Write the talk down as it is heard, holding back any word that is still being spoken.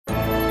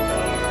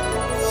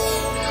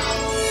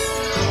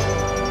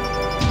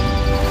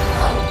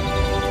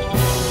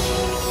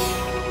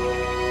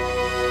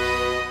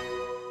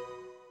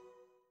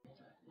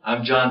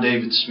I'm John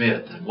David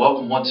Smith, and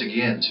welcome once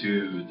again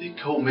to the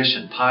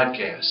CoMission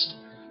Podcast.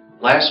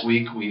 Last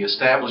week, we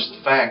established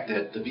the fact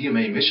that the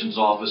BMA Missions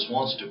Office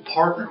wants to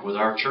partner with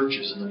our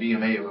churches in the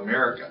BMA of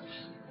America.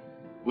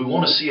 We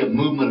want to see a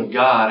movement of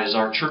God as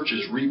our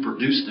churches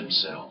reproduce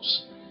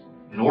themselves.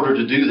 In order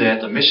to do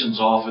that, the Missions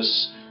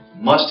Office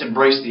must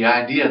embrace the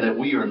idea that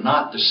we are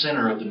not the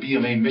center of the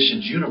BMA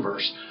Missions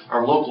universe.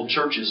 Our local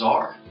churches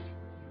are.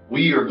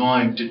 We are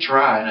going to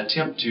try and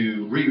attempt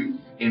to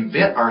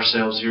reinvent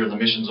ourselves here in the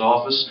Missions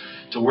Office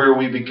to where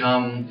we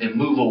become and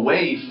move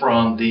away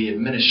from the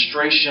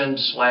administration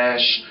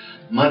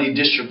 / money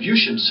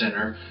distribution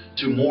center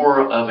to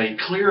more of a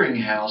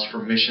clearinghouse for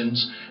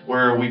missions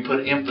where we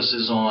put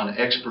emphasis on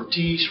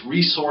expertise,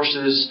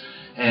 resources,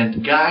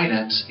 and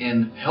guidance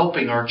in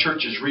helping our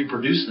churches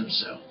reproduce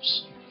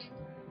themselves.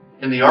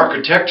 In the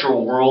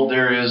architectural world,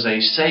 there is a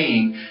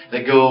saying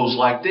that goes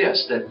like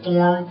this, that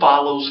form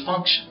follows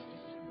function.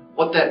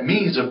 What that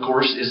means, of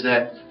course, is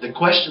that the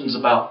questions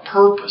about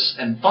purpose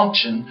and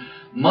function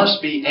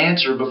must be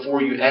answered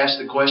before you ask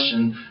the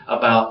question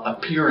about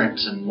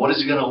appearance and what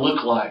is it going to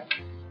look like.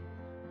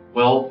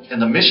 Well, in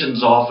the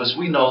Missions Office,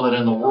 we know that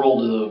in the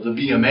world of the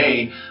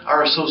BMA,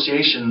 our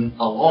association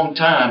a long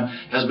time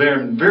has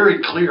been very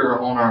clear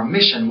on our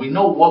mission. We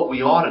know what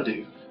we ought to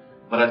do.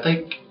 But I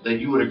think that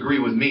you would agree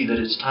with me that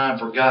it's time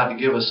for God to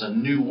give us a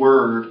new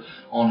word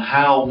on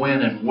how,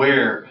 when, and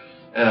where,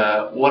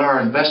 what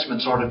our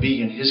investments are to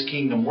be in His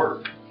kingdom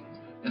work.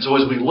 And so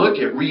as we look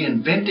at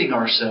reinventing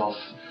ourselves,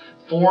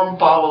 form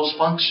follows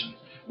function.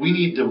 We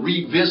need to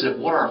revisit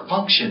what our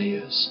function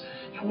is.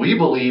 And we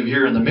believe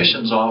here in the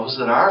Missions Office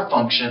that our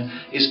function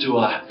is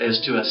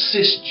to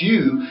assist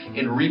you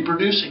in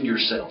reproducing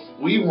yourself.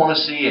 We want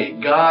to see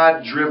a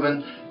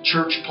God-driven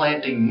church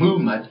planting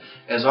movement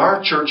as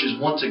our churches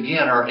once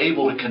again are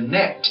able to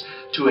connect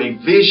to a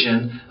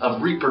vision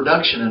of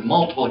reproduction and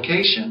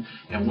multiplication,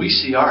 and we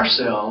see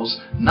ourselves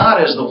not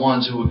as the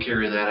ones who will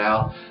carry that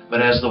out, but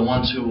as the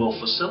ones who will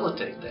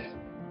facilitate that.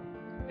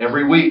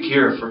 Every week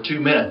here for 2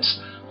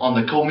 minutes on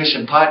the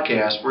CoMission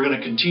Podcast, we're going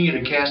to continue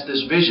to cast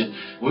this vision.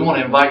 We want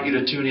to invite you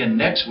to tune in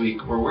next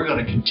week where we're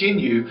going to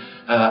continue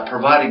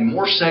providing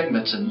more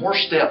segments and more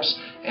steps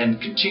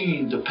and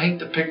continuing to paint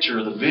the picture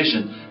of the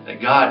vision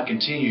that God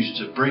continues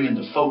to bring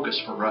into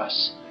focus for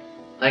us.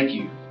 Thank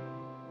you.